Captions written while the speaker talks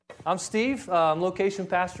I'm Steve. I'm location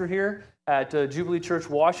pastor here at Jubilee Church,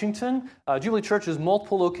 Washington. Jubilee Church has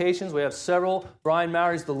multiple locations. We have several. Brian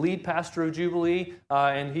Mowry's the lead pastor of Jubilee,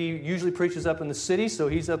 and he usually preaches up in the city, so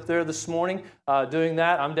he's up there this morning doing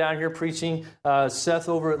that. I'm down here preaching. Seth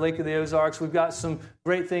over at Lake of the Ozarks. We've got some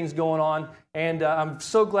great things going on, and I'm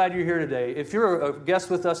so glad you're here today. If you're a guest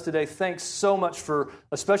with us today, thanks so much for,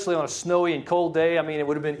 especially on a snowy and cold day. I mean, it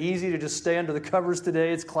would have been easy to just stay under the covers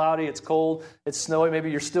today. It's cloudy, it's cold, it's snowy. Maybe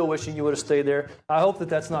you're still wishing you would have stayed there. I hope that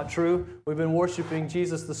that's not true. We've been worshiping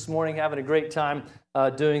Jesus this morning, having a great time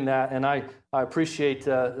doing that, and I appreciate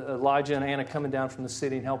Elijah and Anna coming down from the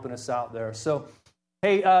city and helping us out there. So,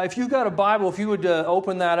 hey, if you've got a Bible, if you would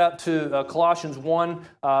open that up to Colossians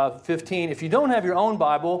 1:15. If you don't have your own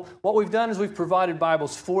Bible, what we've done is we've provided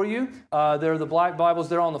Bibles for you. They're the black Bibles.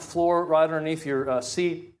 They're on the floor right underneath your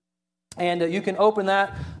seat. And you can open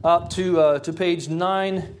that up to page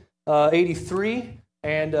 983,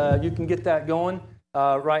 and you can get that going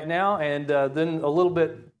right now. And then a little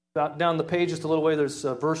bit down the page, just a little way, there's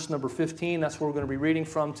verse number 15. That's where we're going to be reading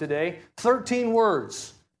from today. 13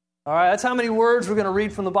 words. All right, that's how many words we're going to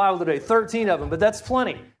read from the Bible today, 13 of them, but that's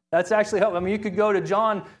plenty. That's actually helpful. I mean, you could go to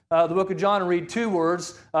John, the book of John, and read 2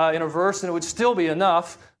 words in a verse, and it would still be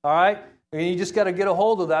enough, all right? And you just got to get a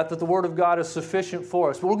hold of that the Word of God is sufficient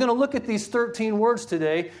for us. But we're going to look at these 13 words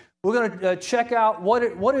today. We're going to check out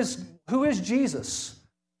who is Jesus?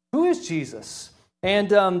 Who is Jesus?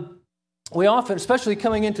 And we often, especially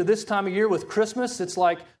coming into this time of year with Christmas, it's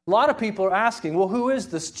like a lot of people are asking, well, who is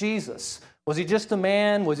this Jesus? Was he just a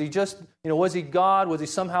man? Was he just, was he God? Was he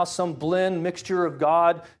somehow some blend, mixture of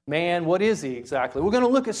God, man? What is he exactly? We're going to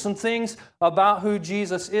look at some things about who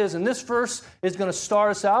Jesus is. And this verse is going to start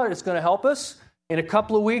us out. It's going to help us. In a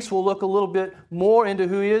couple of weeks, we'll look a little bit more into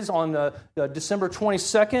who he is on December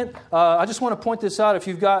 22nd. I just want to point this out. If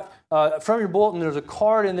you've got, from your bulletin, there's a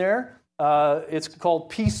card in there. It's called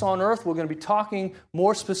Peace on Earth. We're going to be talking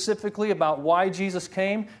more specifically about why Jesus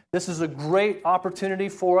came. This is a great opportunity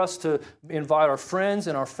for us to invite our friends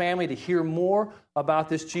and our family to hear more about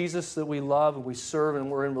this Jesus that we love and we serve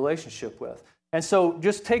and we're in relationship with. And so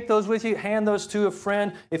just take those with you, hand those to a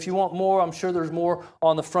friend. If you want more, I'm sure there's more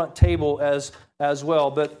on the front table as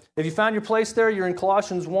well. But if you found your place there, you're in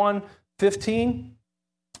Colossians 1:15.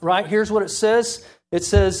 Right, here's what it says. It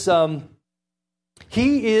says,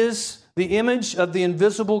 He is the image of the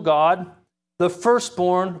invisible God, the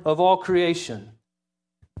firstborn of all creation.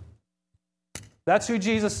 That's who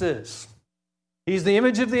Jesus is. He's the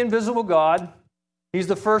image of the invisible God. He's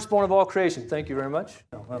the firstborn of all creation. Thank you very much.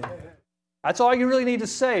 That's all you really need to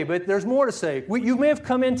say, but there's more to say. You may have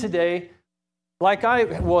come in today, like I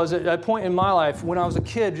was at a point in my life when I was a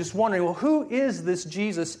kid, just wondering, well, who is this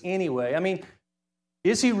Jesus anyway? I mean,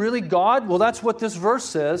 is he really God? Well, that's what this verse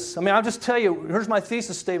says. I mean, I'll just tell you, here's my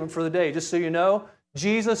thesis statement for the day, just so you know.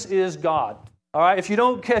 Jesus is God. All right? If you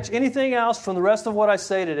don't catch anything else from the rest of what I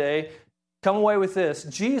say today, come away with this.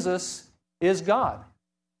 Jesus is God.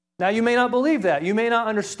 Now, you may not believe that. You may not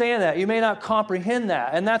understand that. You may not comprehend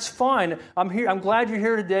that. And that's fine. I'm glad you're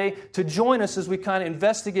here today to join us as we kind of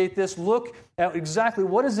investigate this, look at exactly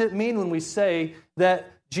what does it mean when we say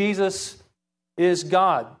that Jesus is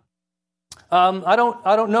God. I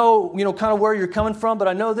don't know, kind of where you're coming from, but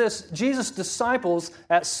I know this. Jesus' disciples,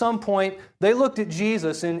 at some point, they looked at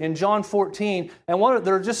Jesus in John 14, and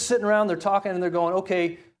they're just sitting around, they're talking, and they're going,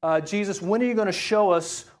 okay, Jesus, when are you going to show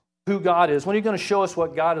us who God is? When are you going to show us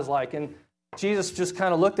what God is like? And Jesus just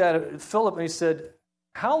kind of looked at Philip, and he said,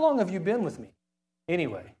 how long have you been with me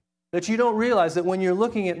anyway? That you don't realize that when you're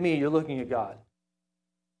looking at me, you're looking at God.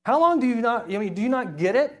 How long do you not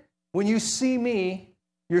get it? When you see me,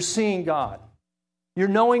 you're seeing God. You're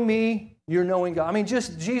knowing me, you're knowing God. I mean,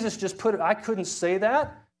 Jesus just put it, I couldn't say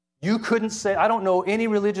that. You couldn't say, I don't know any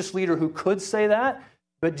religious leader who could say that,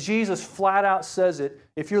 but Jesus flat out says it.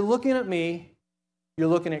 If you're looking at me, you're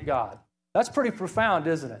looking at God. That's pretty profound,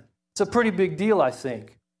 isn't it? It's a pretty big deal, I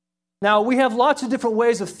think. Now, we have lots of different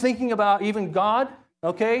ways of thinking about even God,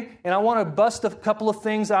 okay? And I want to bust a couple of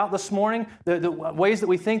things out this morning, the ways that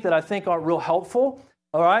we think that I think are real helpful,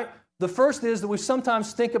 all right? The first is that we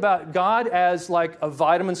sometimes think about God as like a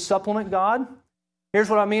vitamin supplement God. Here's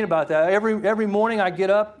what I mean about that. Every morning I get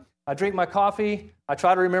up, I drink my coffee, I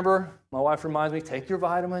try to remember, my wife reminds me, take your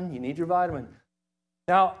vitamin, you need your vitamin.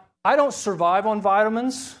 Now, I don't survive on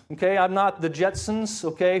vitamins, okay? I'm not the Jetsons,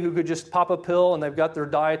 okay, who could just pop a pill and they've got their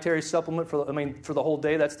dietary supplement for the whole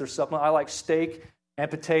day, that's their supplement. I like steak and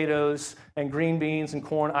potatoes and green beans and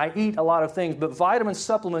corn. I eat a lot of things, but vitamin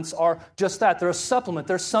supplements are just that. They're a supplement.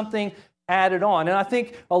 There's something added on. And I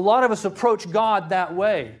think a lot of us approach God that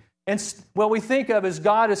way. And what we think of as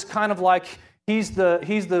God is kind of like He's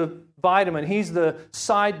the vitamin. He's the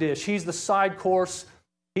side dish. He's the side course.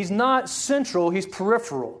 He's not central. He's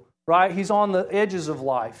peripheral, right? He's on the edges of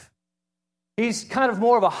life. He's kind of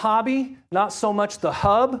more of a hobby, not so much the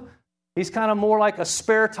hub. He's kind of more like a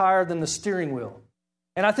spare tire than the steering wheel.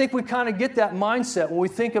 And I think we kind of get that mindset when we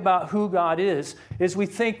think about who God is we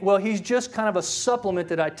think, well, He's just kind of a supplement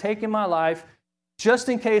that I take in my life just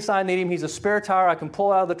in case I need Him. He's a spare tire I can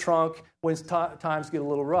pull out of the trunk when times get a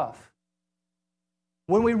little rough.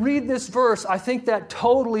 When we read this verse, I think that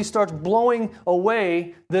totally starts blowing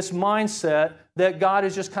away this mindset that God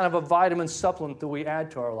is just kind of a vitamin supplement that we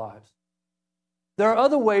add to our lives. There are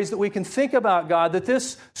other ways that we can think about God that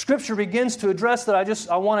this Scripture begins to address that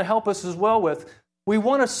I want to help us as well with. We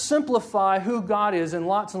want to simplify who God is in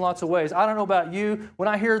lots and lots of ways. I don't know about you. When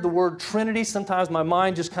I hear the word Trinity, sometimes my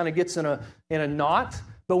mind just kind of gets in a knot.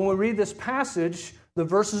 But when we read this passage, the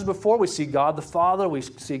verses before, we see God the Father, we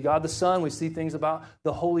see God the Son, we see things about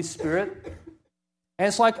the Holy Spirit. And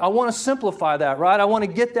it's like, I want to simplify that, right? I want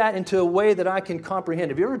to get that into a way that I can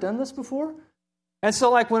comprehend. Have you ever done this before? And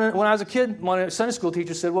so like when I was a kid, my Sunday school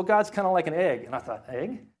teacher said, well, God's kind of like an egg. And I thought,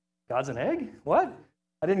 egg? God's an egg? What?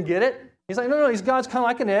 I didn't get it. He's like, no, God's kind of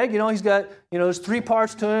like an egg. He's got, there's three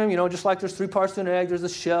parts to Him. Just like there's three parts to an egg. There's the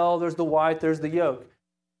shell, there's the white, there's the yolk.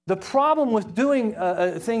 The problem with doing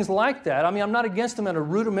things like that, I'm not against them at a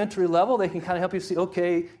rudimentary level. They can kind of help you see,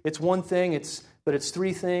 okay, it's one thing, but it's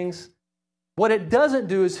three things. What it doesn't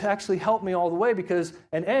do is actually help me all the way, because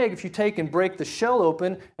an egg, if you take and break the shell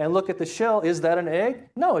open and look at the shell, is that an egg?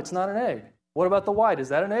 No, it's not an egg. What about the white? Is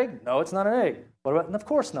that an egg? No, it's not an egg. What about? Of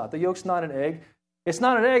course not. The yolk's not an egg. It's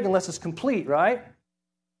not an egg unless it's complete, right?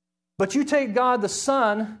 But you take God the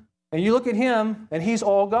Son, and you look at Him, and He's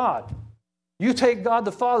all God. You take God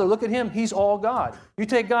the Father, look at Him, He's all God. You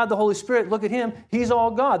take God the Holy Spirit, look at Him, He's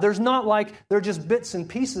all God. There's not like they're just bits and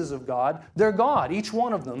pieces of God. They're God, each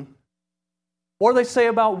one of them. Or they say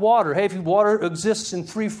about water, hey, if water exists in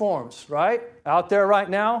three forms, right? Out there right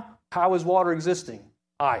now, how is water existing?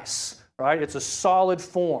 Ice, right? It's a solid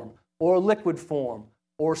form, or a liquid form,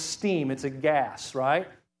 or steam, it's a gas, right?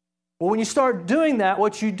 Well, when you start doing that,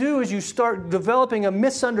 what you do is you start developing a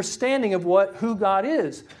misunderstanding of who God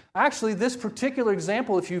is. Actually, this particular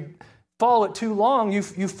example, if you follow it too long, you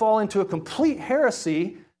fall into a complete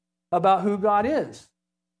heresy about who God is.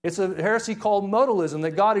 It's a heresy called modalism,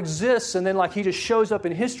 that God exists and then like He just shows up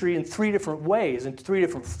in history in three different ways, in three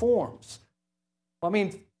different forms.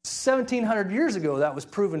 1,700 years ago, that was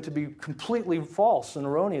proven to be completely false and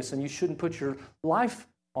erroneous, and you shouldn't put your life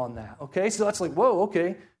on that. Okay, so that's like, whoa,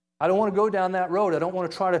 okay. I don't want to go down that road. I don't want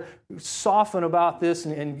to try to soften about this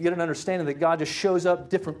and get an understanding that God just shows up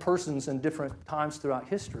different persons in different times throughout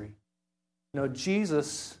history.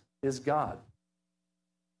 Jesus is God.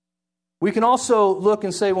 We can also look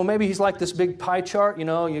and say, well, maybe He's like this big pie chart. You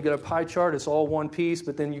get a pie chart, it's all one piece,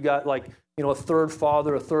 but then you got a third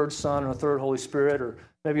Father, a third Son, and a third Holy Spirit. Or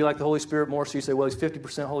maybe you like the Holy Spirit more, so you say, well, He's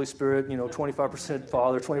 50% Holy Spirit, 25%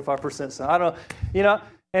 Father, 25% Son. I don't know,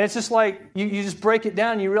 And it's just like, you just break it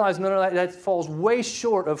down and you realize, no, that falls way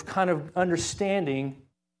short of kind of understanding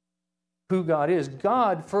who God is.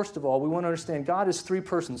 God, first of all, we want to understand God is three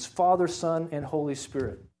persons, Father, Son, and Holy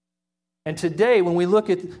Spirit. And today, when we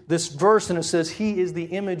look at this verse and it says, He is the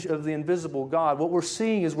image of the invisible God, what we're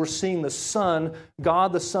seeing is the Son,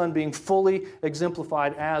 God the Son, being fully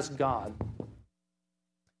exemplified as God.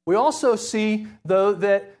 We also see, though,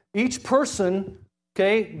 that each person,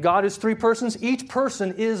 God is three persons. Each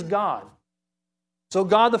person is God. So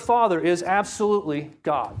God the Father is absolutely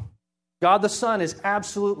God. God the Son is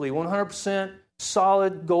absolutely 100%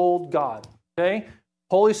 solid gold God.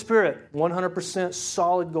 Holy Spirit, 100%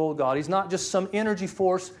 solid gold God. He's not just some energy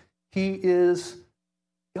force. He is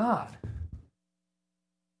God.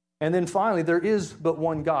 And then finally, there is but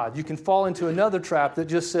one God. You can fall into another trap that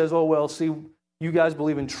just says, oh, well, see, you guys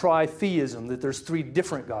believe in tritheism, that there's three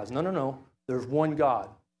different gods. No. There's one God.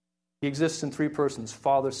 He exists in three persons,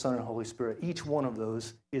 Father, Son, and Holy Spirit. Each one of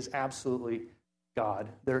those is absolutely God.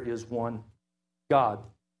 There is one God.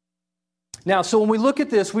 Now, so when we look at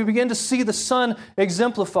this, we begin to see the Son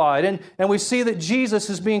exemplified, and we see that Jesus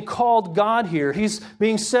is being called God here. He's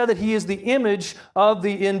being said that He is the image of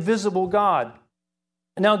the invisible God.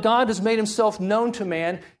 Now, God has made Himself known to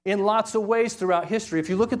man in lots of ways throughout history. If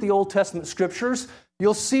you look at the Old Testament Scriptures,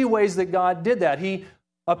 you'll see ways that God did that. He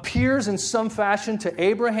appears in some fashion to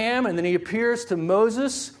Abraham, and then He appears to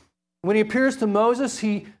Moses. When He appears to Moses,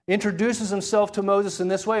 He introduces Himself to Moses in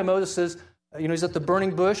this way. And Moses says, He's at the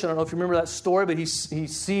burning bush. I don't know if you remember that story, but he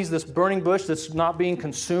sees this burning bush that's not being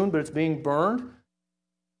consumed, but it's being burned.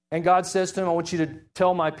 And God says to him, I want you to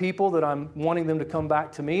tell my people that I'm wanting them to come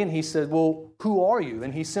back to me. And he said, well, who are you?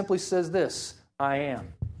 And he simply says this, I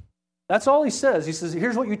am. That's all he says. He says,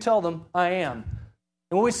 here's what you tell them, I am.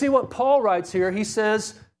 And when we see what Paul writes here, he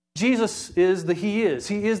says, Jesus is the He is.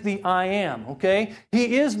 He is the I am, okay?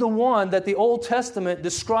 He is the one that the Old Testament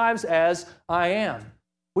describes as I am.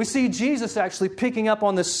 We see Jesus actually picking up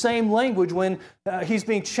on the same language when he's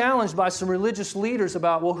being challenged by some religious leaders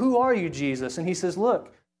about, well, who are you, Jesus? And he says,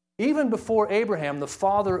 look, even before Abraham, the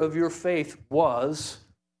father of your faith was,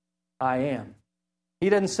 I am. He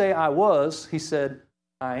doesn't say I was, he said,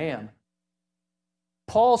 I am.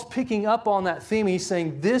 Paul's picking up on that theme. He's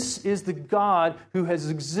saying, this is the God who has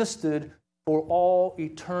existed for all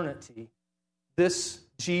eternity. This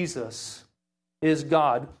Jesus is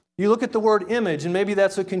God. You look at the word image, and maybe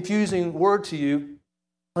that's a confusing word to you.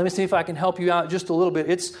 Let me see if I can help you out just a little bit.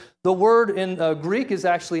 It's the word in Greek is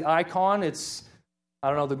actually icon. It's, I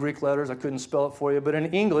don't know the Greek letters. I couldn't spell it for you. But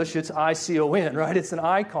in English, it's I-C-O-N, right? It's an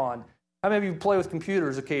icon. How many of you play with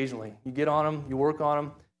computers occasionally? You get on them, you work on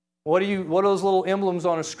them. What are those little emblems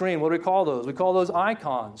on a screen? What do we call those? We call those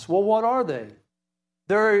icons. Well, what are they?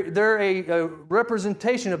 They're a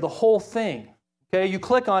representation of the whole thing. Okay, you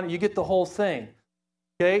click on it, you get the whole thing.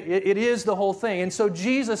 Okay, it is the whole thing. And so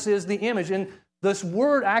Jesus is the image. And this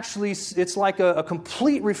word actually, it's like a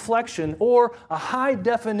complete reflection or a high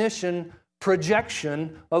definition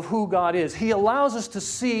projection of who God is. He allows us to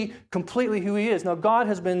see completely who He is. Now, God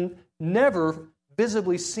has been never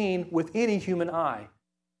visibly seen with any human eye.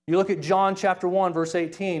 You look at John chapter 1, verse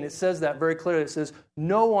 18, it says that very clearly. It says,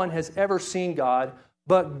 no one has ever seen God,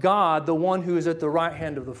 but God, the one who is at the right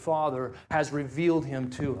hand of the Father, has revealed Him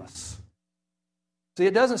to us. See,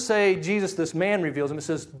 it doesn't say Jesus, this man, reveals Him. It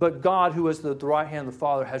says, but God, who is at the right hand of the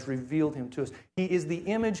Father, has revealed Him to us. He is the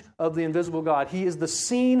image of the invisible God. He is the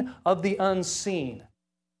seen of the unseen.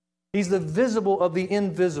 He's the visible of the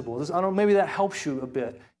invisible. I don't know, maybe that helps you a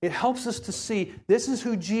bit. It helps us to see this is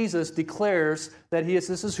who Jesus declares that He is.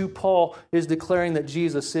 This is who Paul is declaring that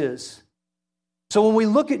Jesus is. So when we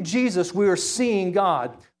look at Jesus, we are seeing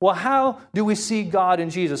God. Well, how do we see God in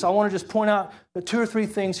Jesus? I want to just point out 2 or 3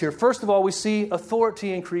 things here. First of all, we see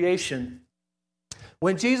authority in creation.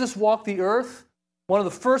 When Jesus walked the earth, one of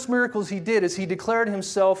the first miracles He did is He declared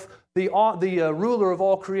Himself the ruler of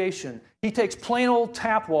all creation. He takes plain old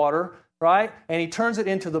tap water, right, and He turns it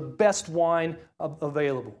into the best wine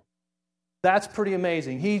available. That's pretty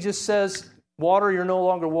amazing. He just says, water, you're no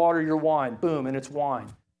longer water, you're wine. Boom, and it's wine.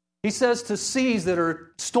 He says to seas that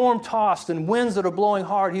are storm-tossed and winds that are blowing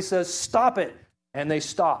hard, He says, stop it, and they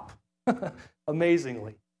stop.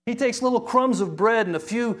 Amazingly. He takes little crumbs of bread and a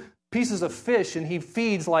few pieces of fish, and He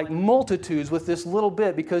feeds like multitudes with this little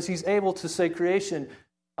bit because He's able to say, creation,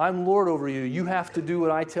 I'm Lord over you. You have to do what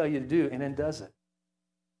I tell you to do, and then does it.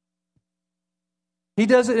 He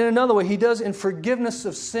does it in another way. He does it in forgiveness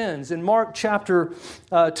of sins. In Mark chapter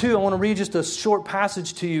 2, I want to read just a short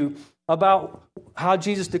passage to you about how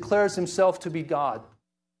Jesus declares Himself to be God.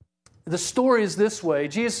 The story is this way.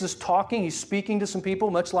 Jesus is talking. He's speaking to some people,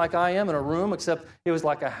 much like I am in a room, except it was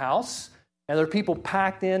like a house. And there are people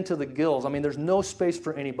packed into the gills. I mean, there's no space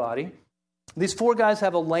for anybody. These 4 guys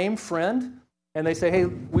have a lame friend. And they say, hey,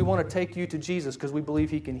 we want to take you to Jesus because we believe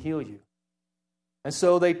He can heal you. And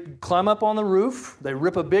so they climb up on the roof, they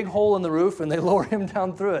rip a big hole in the roof, and they lower Him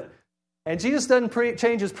down through it. And Jesus doesn't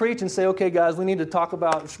change His preach and say, okay, guys, we need to talk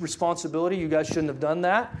about responsibility. You guys shouldn't have done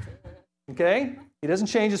that. Okay? He doesn't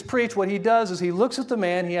change His preach. What He does is He looks at the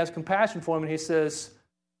man, He has compassion for him, and He says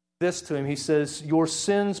this to him. He says, your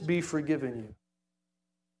sins be forgiven you.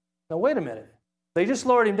 Now, wait a minute. They just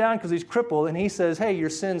lowered him down because he's crippled, and He says, hey, your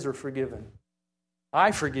sins are forgiven.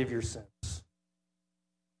 I forgive your sins.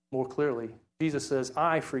 More clearly, Jesus says,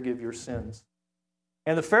 I forgive your sins.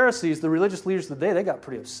 And the Pharisees, the religious leaders of the day, they got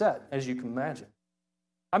pretty upset, as you can imagine.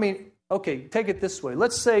 I mean, okay, take it this way.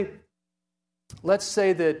 Let's say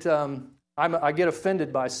that I get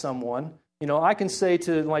offended by someone. You know, I can say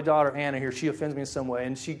to my daughter Anna here, she offends me in some way,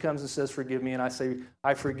 and she comes and says, forgive me, and I say,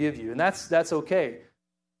 I forgive you. And that's okay.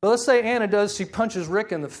 But let's say Anna does, she punches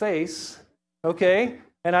Rick in the face, okay?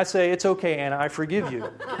 And I say, it's okay, Anna, I forgive you.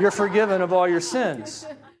 You're forgiven of all your sins.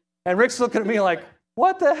 And Rick's looking at me like,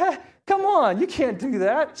 what the heck? Come on, you can't do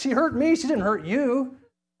that. She hurt me, she didn't hurt you,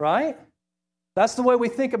 right? That's the way we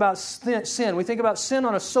think about sin. We think about sin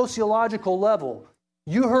on a sociological level.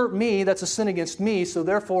 You hurt me, that's a sin against me, so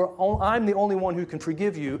therefore I'm the only one who can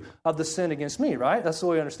forgive you of the sin against me, right? That's the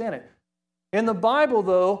way we understand it. In the Bible,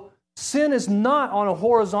 though, sin is not on a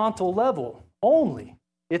horizontal level only.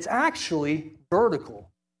 It's actually vertical.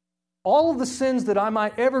 All of the sins that I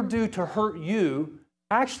might ever do to hurt you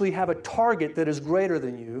actually have a target that is greater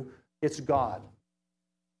than you. It's God.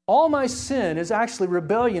 All my sin is actually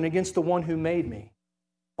rebellion against the one who made me.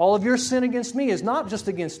 All of your sin against me is not just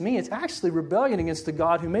against me, it's actually rebellion against the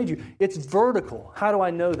God who made you. It's vertical. How do I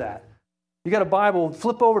know that? You got a Bible,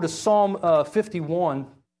 flip over to Psalm 51,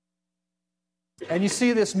 and you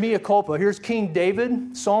see this mea culpa. Here's King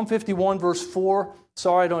David, Psalm 51, verse 4.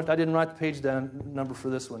 Sorry, I didn't write the page down number for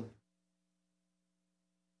this one.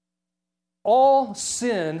 All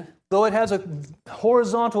sin, though it has a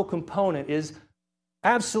horizontal component, is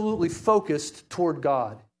absolutely focused toward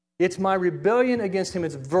God. It's my rebellion against Him.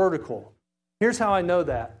 It's vertical. Here's how I know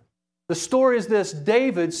that. The story is this.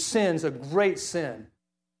 David sins a great sin.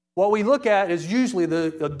 What we look at is usually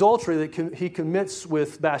the adultery that he commits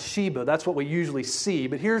with Bathsheba. That's what we usually see.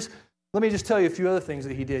 But let me just tell you a few other things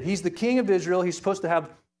that he did. He's the king of Israel. He's supposed to have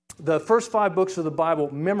the first 5 books of the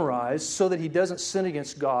Bible memorized so that he doesn't sin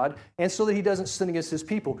against God and so that he doesn't sin against his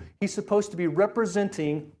people. He's supposed to be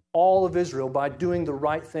representing all of Israel by doing the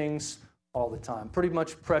right things all the time. Pretty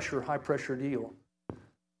much high pressure deal.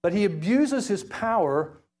 But he abuses his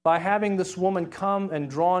power by having this woman come and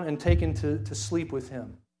drawn and taken to sleep with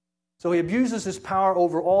him. So he abuses his power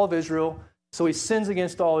over all of Israel, so he sins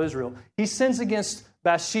against all Israel. He sins against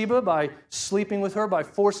Bathsheba by sleeping with her, by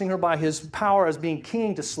forcing her by his power as being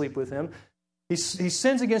king to sleep with him. He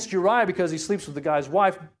sins against Uriah because he sleeps with the guy's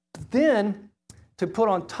wife. Then, to put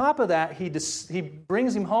on top of that, he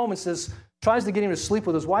brings him home and tries to get him to sleep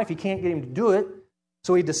with his wife. He can't get him to do it,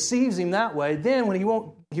 so he deceives him that way. Then, when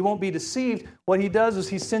he won't be deceived, what he does is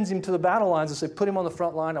he sends him to the battle lines and says, put him on the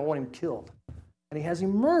front line, I want him killed. And he has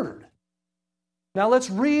him murdered. Now let's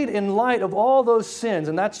read in light of all those sins,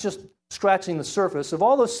 and that's just scratching the surface, of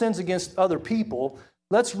all those sins against other people,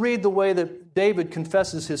 let's read the way that David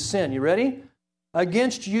confesses his sin. You ready?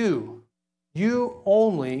 Against you, you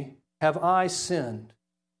only have I sinned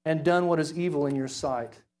and done what is evil in your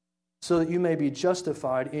sight, so that you may be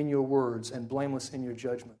justified in your words and blameless in your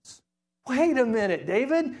judgments. Wait a minute,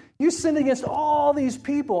 David. You sinned against all these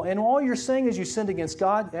people, and all you're saying is you sinned against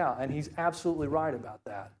God? Yeah, and he's absolutely right about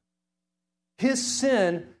that. His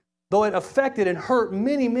sin, though it affected and hurt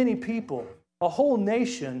many, many people, a whole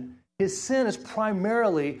nation, his sin is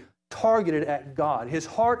primarily targeted at God. His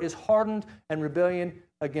heart is hardened and rebellion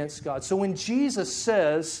against God. So when Jesus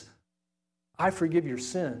says, I forgive your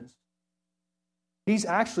sins, he's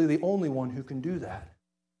actually the only one who can do that.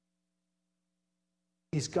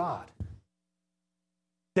 He's God.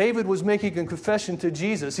 David was making a confession to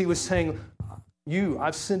Jesus. He was saying,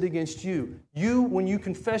 I've sinned against you. When you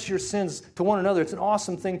confess your sins to one another, it's an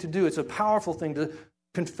awesome thing to do. It's a powerful thing to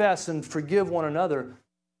confess and forgive one another.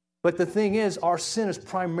 But the thing is, our sin is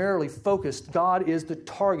primarily focused. God is the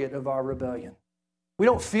target of our rebellion. We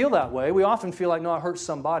don't feel that way. We often feel like, no, I hurt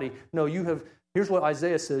somebody. No, here's what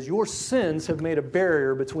Isaiah says, your sins have made a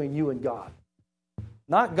barrier between you and God.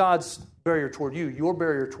 Not God's barrier toward you, your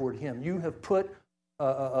barrier toward Him. You have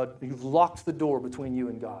you've locked the door between you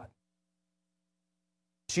and God.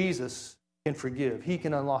 Jesus can forgive. He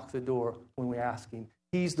can unlock the door when we ask Him.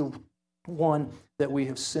 He's the one that we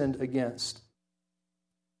have sinned against.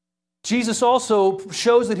 Jesus also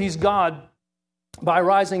shows that He's God by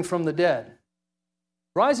rising from the dead.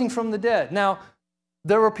 Rising from the dead. Now,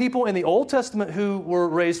 there were people in the Old Testament who were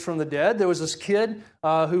raised from the dead. There was this kid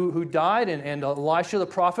who died, and Elisha the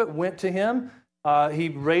prophet went to him. He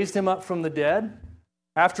raised him up from the dead.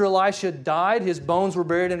 After Elisha died, his bones were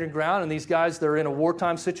buried underground, and these guys, they're in a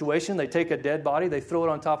wartime situation. They take a dead body, they throw it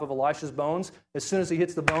on top of Elisha's bones. As soon as he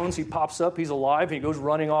hits the bones, he pops up, he's alive, and he goes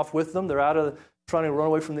running off with them. They're trying to run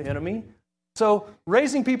away from the enemy. So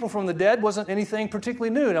raising people from the dead wasn't anything particularly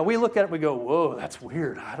new. Now we look at it and we go, whoa, that's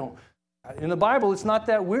weird. In the Bible, it's not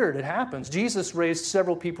that weird. It happens. Jesus raised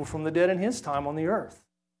several people from the dead in His time on the earth.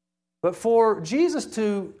 But for Jesus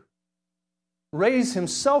to raise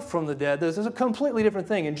Himself from the dead, there's a completely different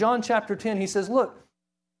thing. In John chapter 10, He says, look,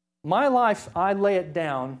 my life, I lay it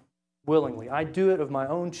down willingly. I do it of my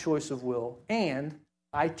own choice of will, and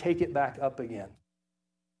I take it back up again.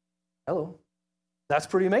 Hello. That's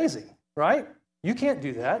pretty amazing, right? You can't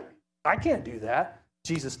do that. I can't do that.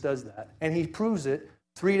 Jesus does that. And He proves it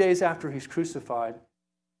 3 days after He's crucified.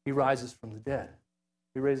 He rises from the dead.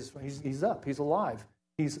 He's up. He's alive.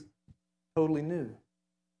 He's totally new.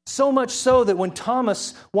 So much so that when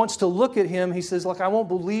Thomas wants to look at Him, he says, look, I won't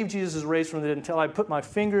believe Jesus is raised from the dead until I put my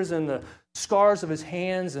fingers in the scars of His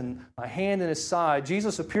hands and my hand in His side.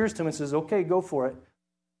 Jesus appears to him and says, okay, go for it.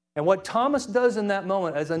 And what Thomas does in that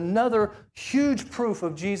moment as another huge proof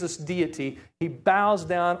of Jesus' deity, he bows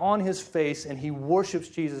down on his face and he worships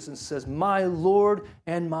Jesus and says, my Lord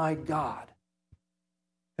and my God.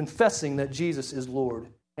 confessing that Jesus is Lord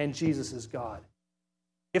and Jesus is God.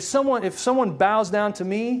 If someone bows down to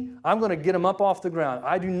me, I'm going to get them up off the ground.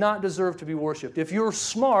 I do not deserve to be worshipped. If you're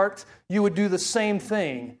smart, you would do the same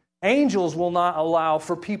thing. Angels will not allow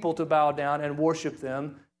for people to bow down and worship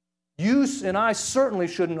them. You and I certainly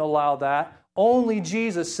shouldn't allow that. Only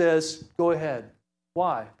Jesus says, go ahead.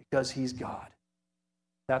 Why? Because He's God.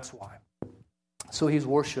 That's why. So He's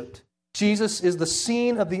worshipped. Jesus is the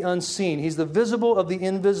seen of the unseen. He's the visible of the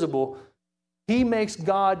invisible. He makes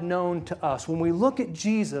God known to us. When we look at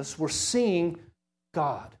Jesus, we're seeing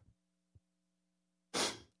God.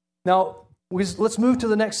 Now, let's move to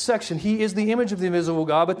the next section. He is the image of the invisible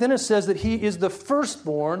God, but then it says that He is the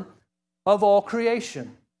firstborn of all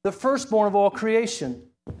creation. The firstborn of all creation.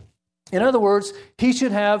 In other words, He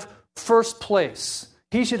should have first place.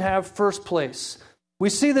 He should have first place. We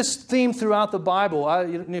see this theme throughout the Bible.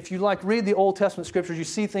 If you read the Old Testament scriptures, you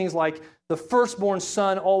see things like the firstborn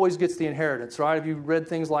son always gets the inheritance, right? Have you read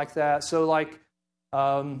things like that? So I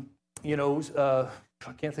can't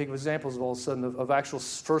think of examples all of a sudden of actual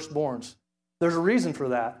firstborns. There's a reason for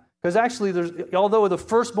that. Because actually, although the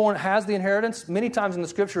firstborn has the inheritance, many times in the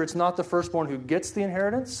scripture, it's not the firstborn who gets the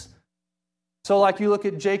inheritance. So you look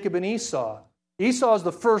at Jacob and Esau. Esau is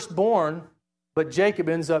the firstborn, but Jacob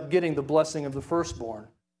ends up getting the blessing of the firstborn.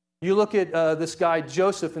 You look at this guy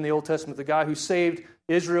Joseph in the Old Testament, the guy who saved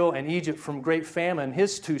Israel and Egypt from great famine,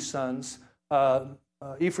 his two sons,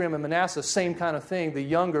 Ephraim and Manasseh, same kind of thing. The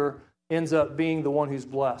younger ends up being the one who's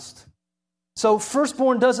blessed. So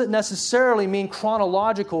firstborn doesn't necessarily mean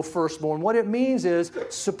chronological firstborn. What it means is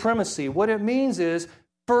supremacy. What it means is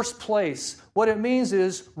first place. What it means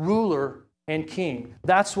is ruler and king.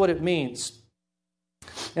 That's what it means.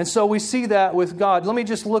 And so we see that with God. Let me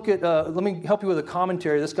just let me help you with a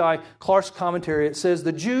commentary. This guy, Clark's commentary, it says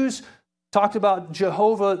the Jews talked about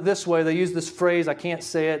Jehovah this way. They use this phrase. I can't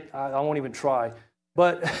say it. I won't even try.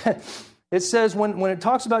 But it says when it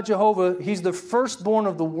talks about Jehovah, He's the firstborn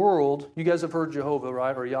of the world. You guys have heard Jehovah,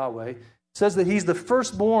 right? Or Yahweh. It says that He's the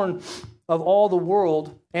firstborn of all the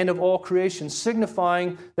world and of all creation,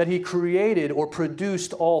 signifying that He created or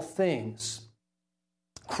produced all things.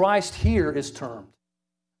 Christ here is termed.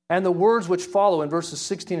 And the words which follow in verses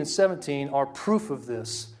 16 and 17 are proof of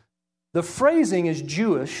this. The phrasing is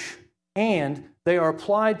Jewish, and they are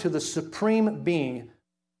applied to the supreme being,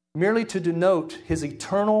 merely to denote His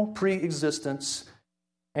eternal pre-existence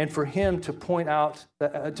and for Him to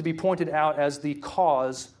be pointed out as the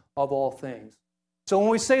cause of all things. So when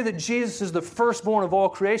we say that Jesus is the firstborn of all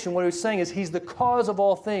creation, what we're saying is He's the cause of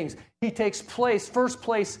all things. He takes first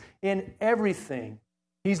place in everything.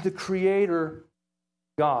 He's the creator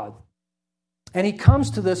God. And He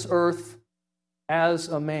comes to this earth as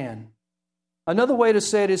a man. Another way to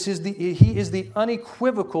say it is He is the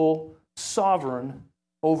unequivocal sovereign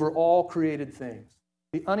over all created things.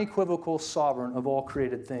 The unequivocal sovereign of all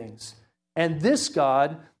created things. And this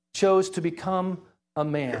God chose to become a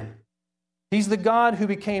man. He's the God who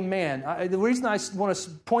became man. The reason I want to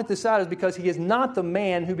point this out is because He is not the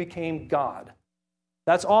man who became God.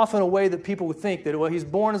 That's often a way that people would think that, He's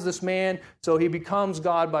born as this man, so He becomes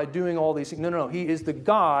God by doing all these things. No. He is the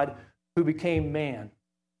God who became man.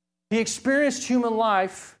 He experienced human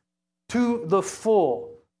life to the full.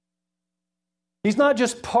 He's not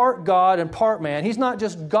just part God and part man. He's not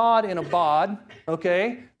just God in a bod,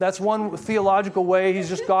 okay? That's one theological way. He's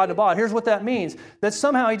just God in a bod. Here's what that means. That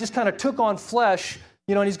somehow He just kind of took on flesh,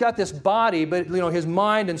 and He's got this body, but, His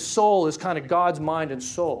mind and soul is kind of God's mind and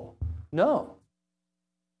soul. No.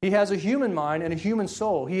 He has a human mind and a human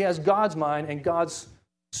soul. He has God's mind and God's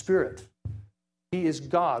spirit. He is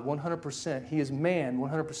God 100%. He is man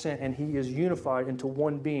 100%. And He is unified into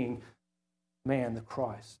one being, man, the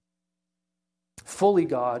Christ. Fully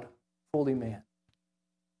God, fully man.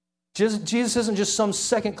 Jesus isn't just some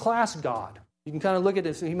second-class God. You can kind of look at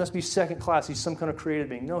this, He must be second-class. He's some kind of created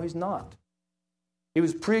being. No, He's not. He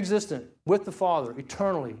was pre-existent with the Father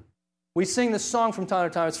eternally. We sing this song from time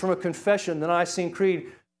to time. It's from a confession, the Nicene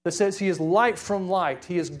Creed, that says He is light from light.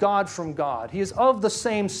 He is God from God. He is of the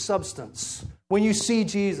same substance. When you see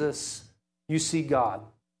Jesus, you see God.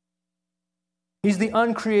 He's the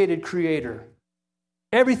uncreated creator.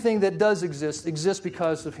 Everything that does exist exists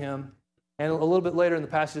because of Him. And a little bit later in the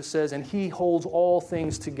passage it says, and He holds all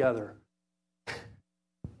things together.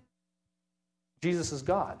 Jesus is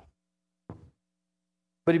God.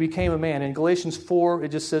 But He became a man. In Galatians 4, it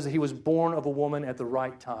just says that He was born of a woman at the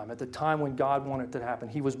right time. At the time when God wanted it to happen,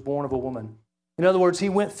 He was born of a woman. In other words, He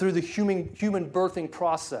went through the human birthing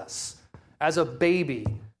process as a baby.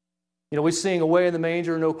 We sing, away in the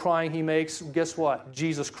manger, no crying He makes. Guess what?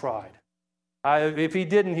 Jesus cried. If he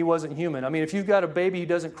didn't, he wasn't human. I mean, if you've got a baby who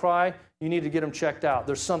doesn't cry, you need to get him checked out.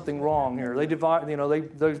 There's something wrong here.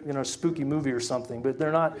 They're a spooky movie or something, but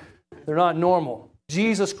they're not normal.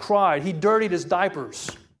 Jesus cried. He dirtied his diapers.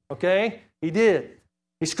 Okay? He did.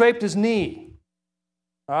 He scraped his knee.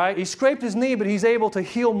 All right? He scraped his knee, but he's able to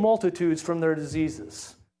heal multitudes from their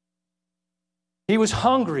diseases. He was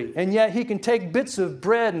hungry, and yet he can take bits of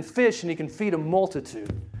bread and fish and he can feed a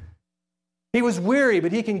multitude. He was weary,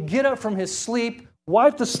 but he can get up from his sleep,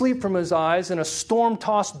 wipe the sleep from his eyes in a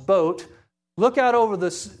storm-tossed boat, look out over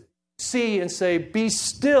the sea and say, "Be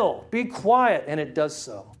still, be quiet," and it does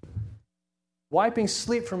so. Wiping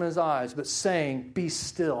sleep from his eyes, but saying, "Be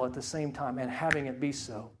still," at the same time, and having it be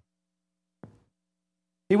so.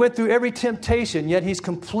 He went through every temptation, yet he's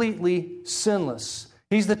completely sinless.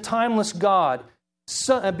 He's the timeless God.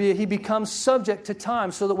 He becomes subject to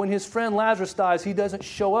time so that when his friend Lazarus dies, he doesn't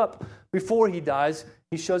show up before he dies.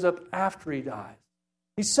 He shows up after he dies.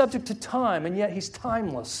 He's subject to time, and yet he's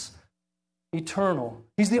timeless, eternal.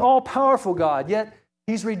 He's the all-powerful God, yet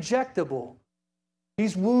he's rejectable.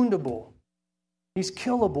 He's woundable. He's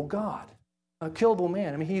killable God, a killable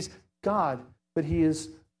man. I mean, he's God, but he is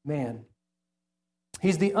man.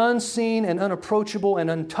 He's the unseen and unapproachable and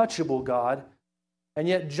untouchable God. And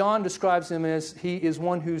yet John describes him as he is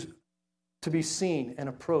one who's to be seen and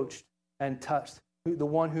approached and touched. The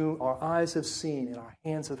one who our eyes have seen and our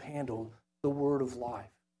hands have handled, the word of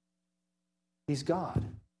life. He's God.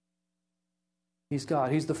 He's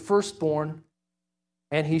God. He's the firstborn,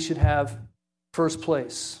 and he should have first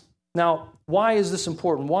place. Now, why is this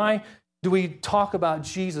important? Why do we talk about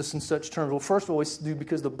Jesus in such terms? Well, first of all, we do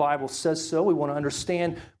because the Bible says so. We want to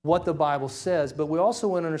understand what the Bible says, but we also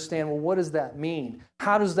want to understand, well, what does that mean?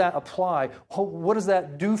 How does that apply? What does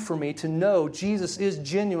that do for me to know Jesus is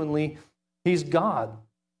genuinely, he's God?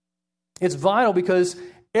 It's vital because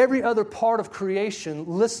every other part of creation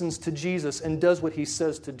listens to Jesus and does what he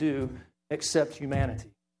says to do except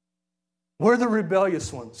humanity. We're the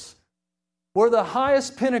rebellious ones. We're the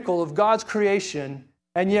highest pinnacle of God's creation,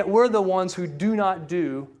 and yet we're the ones who do not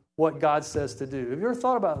do what God says to do. Have you ever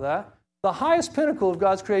thought about that? The highest pinnacle of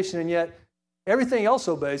God's creation, and yet everything else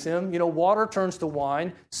obeys him. You know, water turns to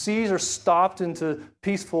wine. Seas are stopped into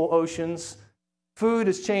peaceful oceans. Food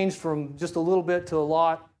is changed from just a little bit to a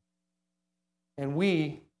lot. And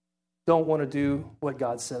we don't want to do what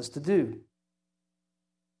God says to do.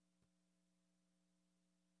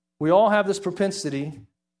 We all have this propensity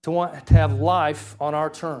to want to have life on our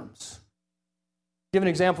terms. Give an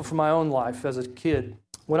example from my own life as a kid.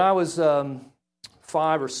 When I was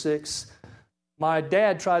 5 or 6, my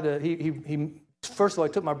dad tried to, he first of all,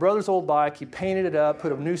 he took my brother's old bike, he painted it up,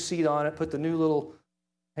 put a new seat on it, put the new little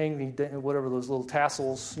whatever those little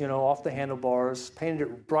tassels, off the handlebars, painted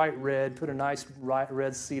it bright red, put a nice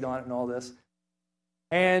red seat on it and all this.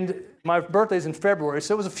 And my birthday's in February,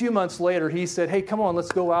 so it was a few months later. He said, "Hey, come on,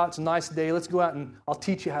 let's go out. It's a nice day. Let's go out and I'll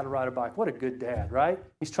teach you how to ride a bike." What a good dad, right?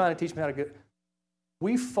 He's trying to teach me how to get.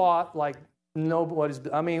 We fought like nobody's.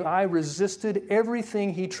 I mean, I resisted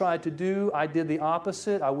everything he tried to do. I did the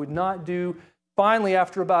opposite. I would not do. Finally,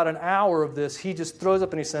 after about an hour of this, he just throws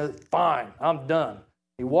up and he says, "Fine, I'm done."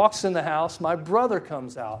 He walks in the house. My brother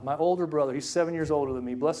comes out, my older brother. He's 7 years older than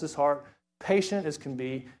me. Bless his heart, patient as can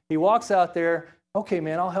be. He walks out there. "Okay,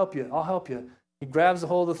 man, I'll help you. I'll help you." He grabs the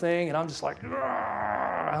hold of the thing, and I'm just like,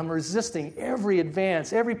 I'm resisting every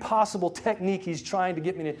advance, every possible technique he's trying to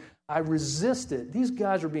get me to. I resist it. These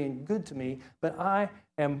guys are being good to me, but I'm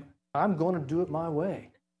going to do it my way.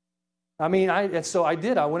 I mean, so I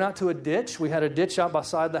did. I went out to a ditch. We had a ditch out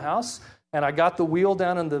beside the house, and I got the wheel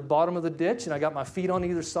down in the bottom of the ditch, and I got my feet on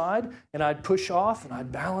either side, and I'd push off, and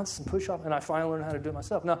I'd balance and push off, and I finally learned how to do it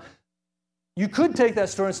myself. Now, you could take that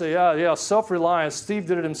story and say, yeah, self-reliance, Steve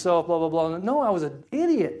did it himself, blah, blah, blah. No, I was an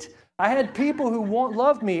idiot. I had people who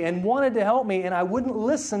loved me and wanted to help me, and I wouldn't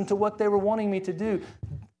listen to what they were wanting me to do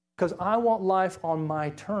because I want life on my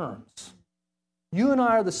terms. You and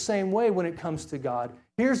I are the same way when it comes to God.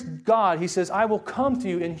 Here's God. He says, "I will come to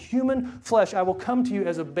you in human flesh. I will come to you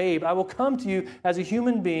as a babe. I will come to you as a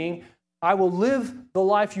human being. I will live the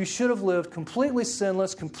life you should have lived, completely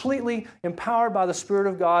sinless, completely empowered by the Spirit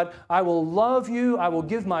of God. I will love you. I will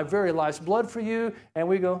give my very life's blood for you." And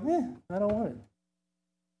we go, I don't want it.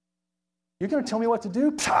 You're going to tell me what to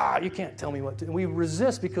do? You can't tell me what to do. And we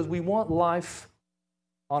resist because we want life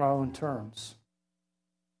on our own terms.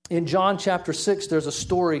 In John chapter 6, there's a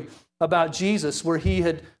story about Jesus where he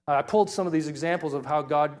had, I pulled some of these examples of how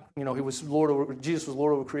God, Jesus was Lord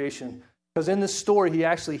over creation. Because in this story,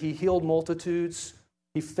 he healed multitudes.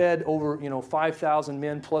 He fed over, 5,000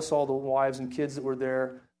 men plus all the wives and kids that were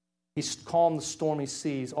there. He's calmed the stormy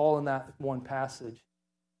seas, all in that one passage.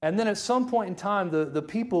 And then at some point in time, the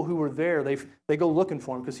people who were there, they go looking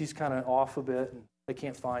for him because he's kind of off a bit and they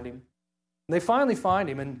can't find him. And they finally find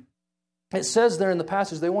him, and it says there in the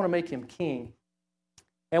passage they want to make him king.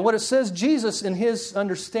 And what it says, Jesus, in his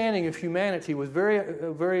understanding of humanity, was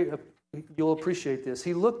very, you'll appreciate this.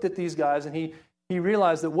 He looked at these guys and he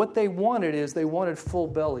realized that what they wanted is they wanted full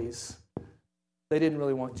bellies. They didn't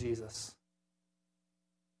really want Jesus.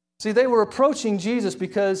 See, they were approaching Jesus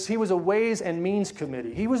because he was a ways and means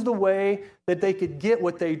committee. He was the way that they could get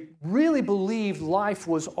what they really believed life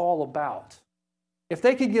was all about. If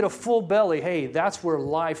they could get a full belly, hey, that's where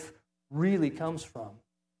life really comes from.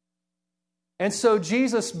 And so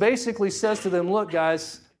Jesus basically says to them, look,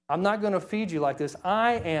 guys, I'm not going to feed you like this.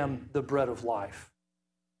 I am the bread of life.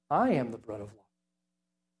 I am the bread of life.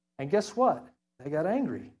 And guess what? They got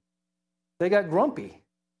angry. They got grumpy.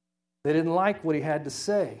 They didn't like what he had to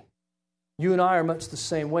say. You and I are much the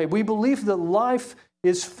same way. We believe that life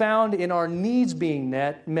is found in our needs being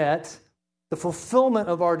met, the fulfillment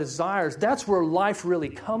of our desires. That's where life really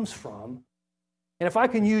comes from. And if I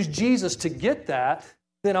can use Jesus to get that,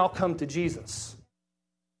 then I'll come to Jesus.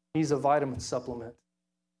 He's a vitamin supplement.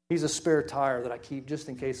 He's a spare tire that I keep just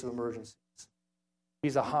in case of emergencies.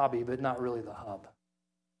 He's a hobby, but not really the hub.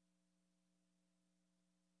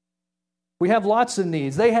 We have lots of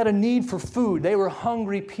needs. They had a need for food. They were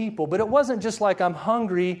hungry people. But it wasn't just like, I'm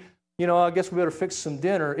hungry, I guess we better fix some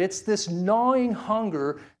dinner. It's this gnawing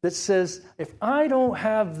hunger that says, if I don't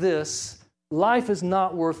have this, life is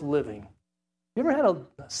not worth living. You ever had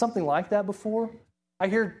something like that before? I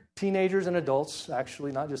hear teenagers and adults,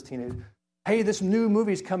 actually, not just teenagers, hey, this new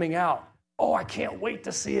movie's coming out. Oh, I can't wait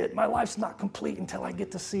to see it. My life's not complete until I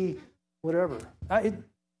get to see whatever.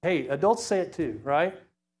 Hey, adults say it too, right?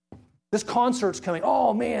 This concert's coming.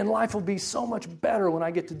 Oh, man, life will be so much better when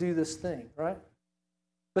I get to do this thing, right?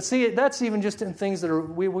 But see, that's even just in things that are,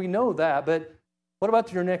 we know that, but what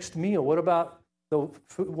about your next meal? What about the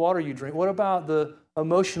water you drink? What about the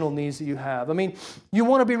emotional needs that you have? I mean, you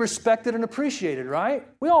want to be respected and appreciated, right?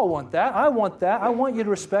 We all want that. I want that. I want you to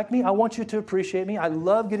respect me. I want you to appreciate me. I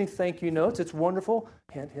love getting thank you notes. It's wonderful.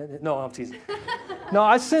 Hint, hint, hint. No, I'm teasing. No,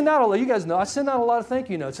 I send out you guys know, I send out a lot of thank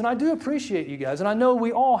you notes, and I do appreciate you guys, and I know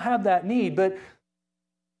we all have that need, but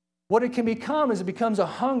what it can become is it becomes a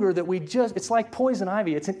hunger that it's like poison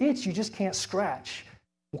ivy. It's an itch you just can't scratch.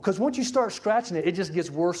 Because once you start scratching it, it just gets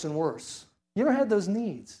worse and worse. You ever had those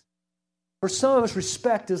needs? For some of us,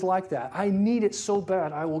 respect is like that. I need it so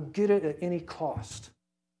bad, I will get it at any cost.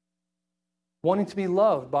 Wanting to be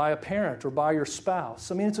loved by a parent or by your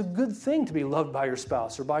spouse. I mean, it's a good thing to be loved by your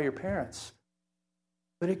spouse or by your parents.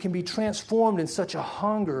 But it can be transformed in such a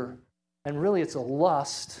hunger, and really it's a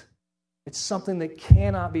lust. It's something that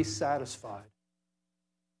cannot be satisfied.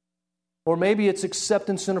 Or maybe it's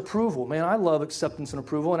acceptance and approval. Man, I love acceptance and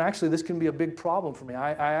approval, and actually this can be a big problem for me.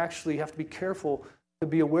 I actually have to be careful to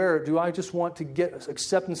be aware, do I just want to get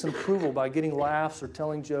acceptance and approval by getting laughs or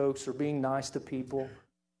telling jokes or being nice to people?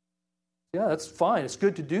 Yeah, that's fine. It's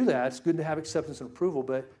good to do that. It's good to have acceptance and approval,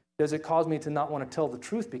 but does it cause me to not want to tell the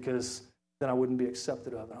truth because then I wouldn't be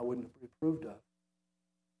accepted of and I wouldn't be approved of?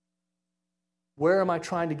 Where am I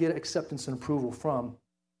trying to get acceptance and approval from?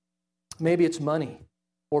 Maybe it's money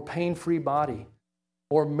or pain-free body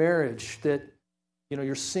or marriage that,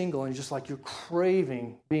 you're single and just like you're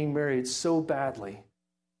craving being married so badly.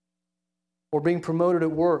 Or being promoted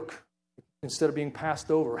at work instead of being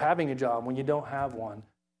passed over. Having a job when you don't have one.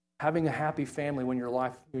 Having a happy family when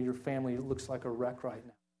your family looks like a wreck right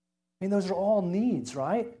now. I mean, those are all needs,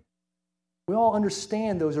 right? We all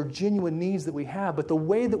understand those are genuine needs that we have, but the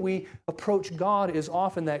way that we approach God is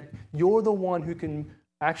often that you're the one who can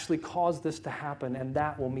actually cause this to happen, and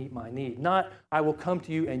that will meet my need. Not, I will come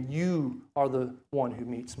to you and you are the one who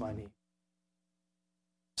meets my need.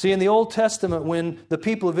 See, in the Old Testament, when the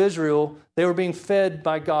people of Israel, they were being fed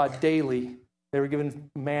by God daily. They were given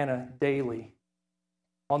manna daily.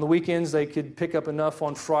 On the weekends, they could pick up enough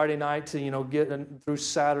on Friday night to, get through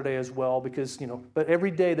Saturday as well because, but every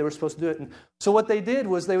day they were supposed to do it. And so what they did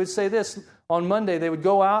was they would say this, on Monday they would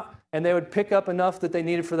go out and they would pick up enough that they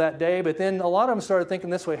needed for that day. But then a lot of them started thinking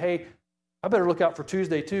this way, hey, I better look out for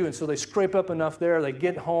Tuesday too. And so they scrape up enough there, they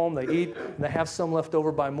get home, they eat, and they have some left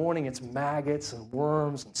over by morning. It's maggots and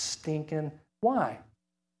worms and stinking. Why?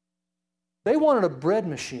 They wanted a bread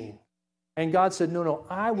machine. And God said, no,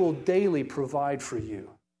 I will daily provide for you.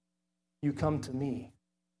 You come to me.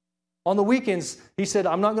 On the weekends, he said,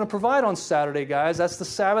 I'm not going to provide on Saturday, guys. That's the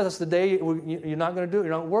Sabbath. That's the day you're not going to do it.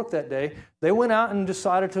 You're not going to work that day. They went out and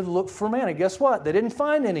decided to look for manna. Guess what? They didn't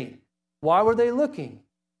find any. Why were they looking?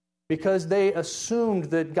 because they assumed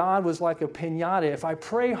that God was like a piñata. If I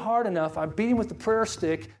pray hard enough, I beat him with the prayer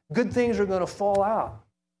stick, good things are going to fall out.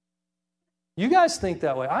 You guys think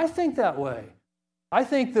that way. I think that way. I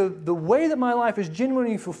think the way that my life is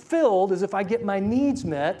genuinely fulfilled is if I get my needs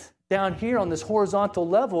met down here on this horizontal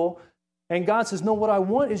level, and God says, no, what I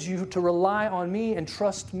want is you to rely on me and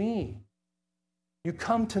trust me. You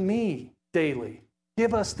come to me daily.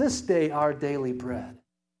 Give us this day our daily bread.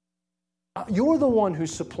 You're the one who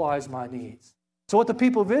supplies my needs. So what the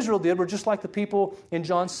people of Israel did were just like the people in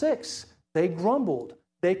John 6. They grumbled.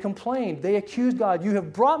 They complained. They accused God. You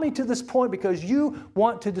have brought me to this point because you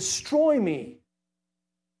want to destroy me.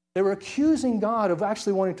 They were accusing God of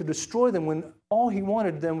actually wanting to destroy them when all he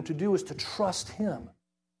wanted them to do was to trust him.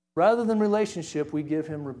 Rather than relationship, we give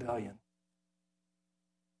him rebellion.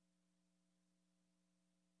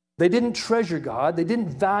 They didn't treasure God. They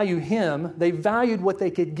didn't value him. They valued what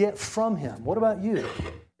they could get from him. What about you?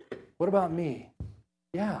 What about me?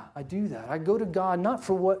 Yeah, I do that. I go to God not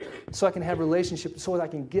for what, so I can have relationship, so that I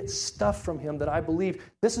can get stuff from him that I believe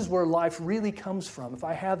this is where life really comes from. If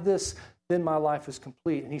I have this, then my life is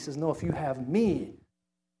complete. And he says, no, if you have me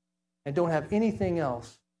and don't have anything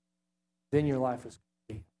else, then your life is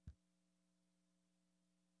complete.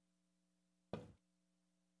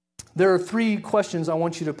 There are 3 questions I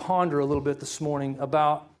want you to ponder a little bit this morning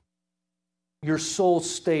about your soul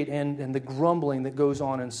state and the grumbling that goes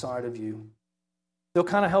on inside of you. They'll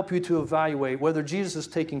kind of help you to evaluate whether Jesus is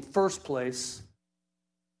taking first place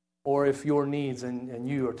or if your needs and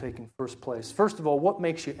you are taking first place. First of all, what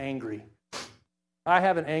makes you angry? I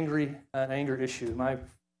have an anger issue. My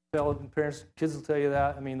fellow parents, kids will tell you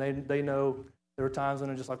that. I mean, they know there are times when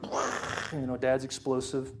they're just like, Dad's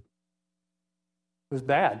explosive. It was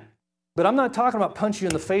bad. But I'm not talking about punch you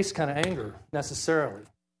in the face kind of anger necessarily.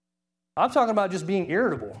 I'm talking about just being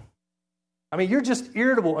irritable. I mean, you're just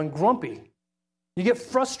irritable and grumpy. You get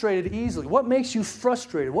frustrated easily. What makes you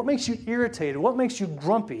frustrated? What makes you irritated? What makes you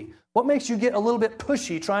grumpy? What makes you get a little bit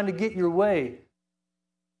pushy trying to get your way?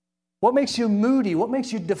 What makes you moody? What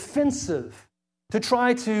makes you defensive to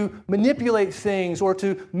try to manipulate things or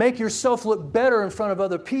to make yourself look better in front of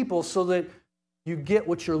other people so that you get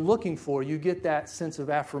what you're looking for? You get that sense of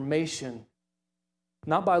affirmation.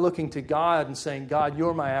 Not by looking to God and saying, God,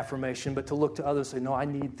 you're my affirmation, but to look to others and say, no, I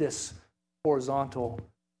need this horizontal.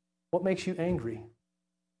 What makes you angry?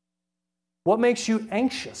 What makes you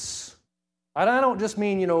anxious? And I don't just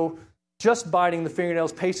mean, just biting the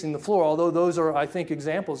fingernails, pacing the floor, although those are, I think,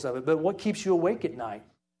 examples of it. But what keeps you awake at night?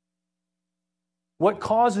 What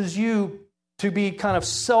causes you to be kind of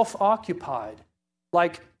self-occupied?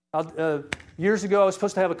 Like years ago, I was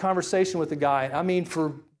supposed to have a conversation with a guy. I mean,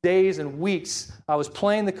 for days and weeks, I was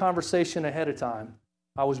planning the conversation ahead of time.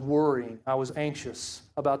 I was worrying. I was anxious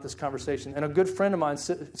about this conversation. And a good friend of mine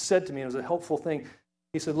said to me, it was a helpful thing,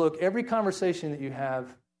 he said, look, every conversation that you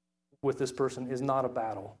have with this person is not a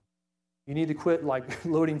battle. You need to quit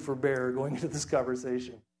loading for bear going into this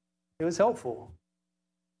conversation. It was helpful.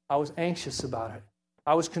 I was anxious about it.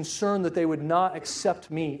 I was concerned that they would not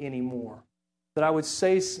accept me anymore. That I would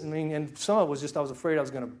say, and some of it was just I was afraid I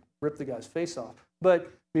was going to rip the guy's face off.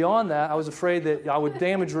 But beyond that, I was afraid that I would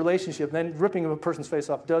damage relationship. Then ripping a person's face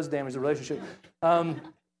off does damage the relationship. I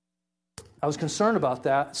was concerned about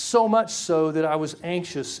that, so much so that I was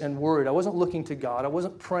anxious and worried. I wasn't looking to God. I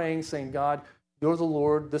wasn't praying, saying, God, you're the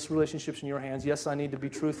Lord. This relationship's in your hands. Yes, I need to be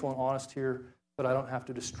truthful and honest here, but I don't have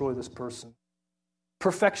to destroy this person.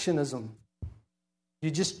 Perfectionism. You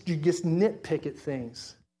just nitpick at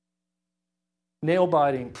things. Nail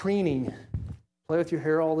biting, preening, play with your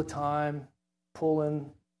hair all the time, pulling.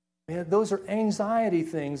 Man, those are anxiety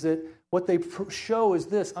things that what they show is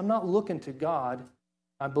this. I'm not looking to God.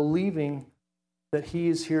 I'm believing that he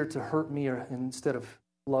is here to hurt me instead of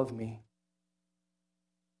love me.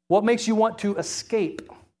 What makes you want to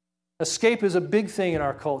escape? Escape is a big thing in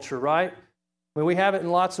our culture, right? I mean, we have it in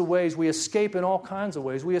lots of ways. We escape in all kinds of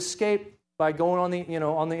ways. We escape by going on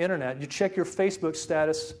the internet. You check your Facebook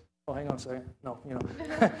status. Oh, hang on a second. No,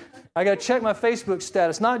 I got to check my Facebook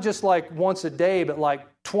status, not just like once a day, but like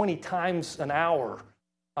 20 times an hour.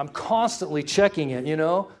 I'm constantly checking it,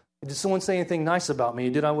 Did someone say anything nice about me?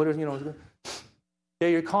 Did I, Yeah,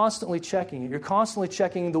 you're constantly checking it. You're constantly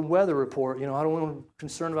checking the weather report. I don't want to be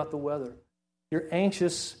concerned about the weather. You're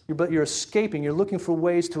anxious, but you're escaping. You're looking for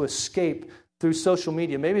ways to escape through social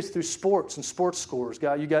media. Maybe it's through sports and sports scores.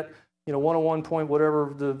 You got 101 point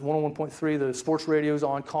whatever, the 101.3, the sports radio's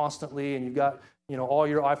on constantly, and you've got, all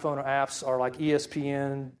your iPhone apps are like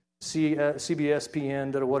ESPN,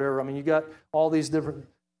 CBSPN, or whatever. I mean, you got all these different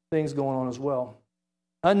things going on as well.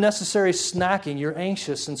 Unnecessary snacking. You're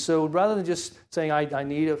anxious. And so rather than just saying, I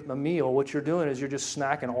need a meal, what you're doing is you're just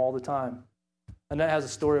snacking all the time. Annette has a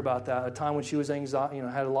story about that. A time when she was had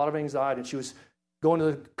a lot of anxiety, and she was going to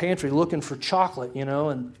the pantry looking for chocolate,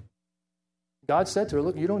 and God said to her,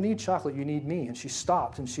 look, you don't need chocolate, you need me. And she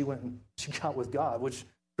stopped, and she went and she got with God, which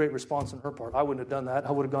great response on her part. I wouldn't have done that.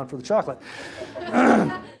 I would have gone for the chocolate.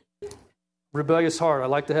 Rebellious heart. I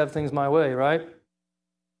like to have things my way, right?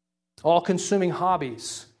 All-consuming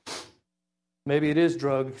hobbies. Maybe it is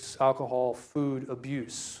drugs, alcohol, food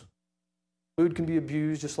abuse. Food can be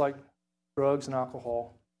abused just like drugs and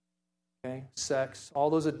alcohol. Okay? Sex, all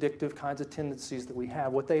those addictive kinds of tendencies that we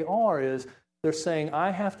have. What they are is they're saying,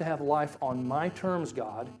 I have to have life on my terms,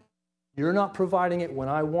 God. You're not providing it when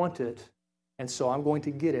I want it, and so I'm going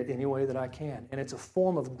to get it any way that I can. And it's a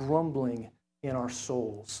form of grumbling in our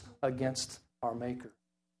souls against our Maker.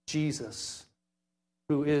 Jesus,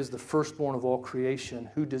 who is the firstborn of all creation,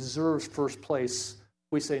 who deserves first place,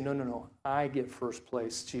 we say, no, I get first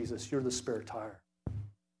place, Jesus. You're the spare tire.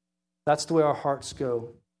 That's the way our hearts go.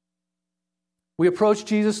 We approach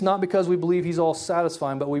Jesus not because we believe He's all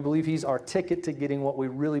satisfying, but we believe He's our ticket to getting what we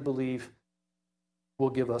really believe will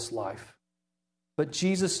give us life. But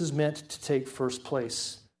Jesus is meant to take first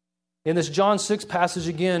place. In this John 6 passage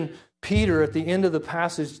again, Peter, at the end of the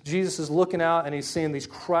passage, Jesus is looking out and he's seeing these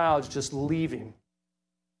crowds just leave him.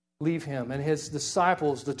 And his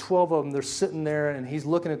disciples, the 12 of them, they're sitting there and he's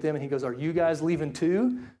looking at them and he goes, are you guys leaving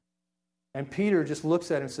too? And Peter just looks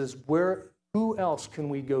at him and says, who else can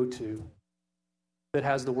we go to that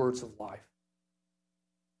has the words of life?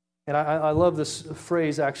 And I love this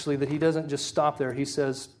phrase, actually, that he doesn't just stop there. He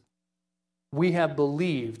says, we have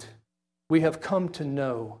believed, we have come to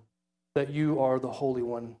know that you are the Holy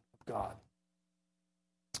One of God.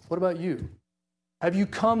 What about you? Have you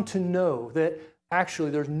come to know that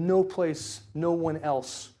actually there's no place, no one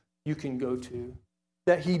else you can go to,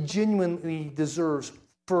 that He genuinely deserves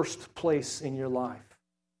first place in your life?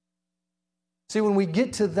 See, when we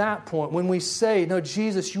get to that point, when we say, no,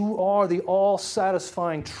 Jesus, you are the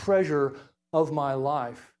all-satisfying treasure of my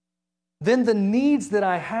life, then the needs that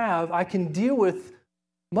I have, I can deal with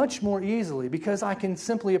much more easily because I can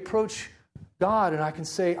simply approach God and I can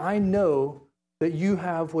say, I know that you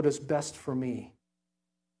have what is best for me.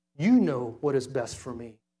 You know what is best for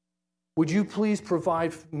me. Would you please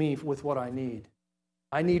provide me with what I need?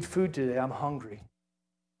 I need food today. I'm hungry.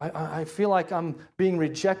 I feel like I'm being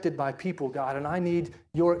rejected by people, God, and I need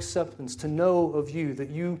your acceptance to know of you,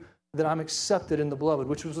 that I'm accepted in the beloved,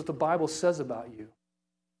 which is what the Bible says about you.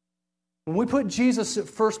 When we put Jesus at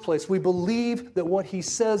first place, we believe that what He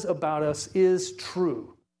says about us is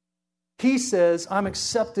true. He says, I'm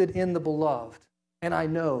accepted in the beloved, and I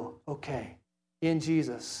know, okay, in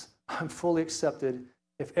Jesus, I'm fully accepted.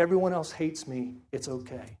 If everyone else hates me, it's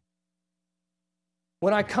okay.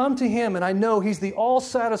 When I come to Him and I know He's the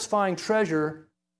all-satisfying treasure,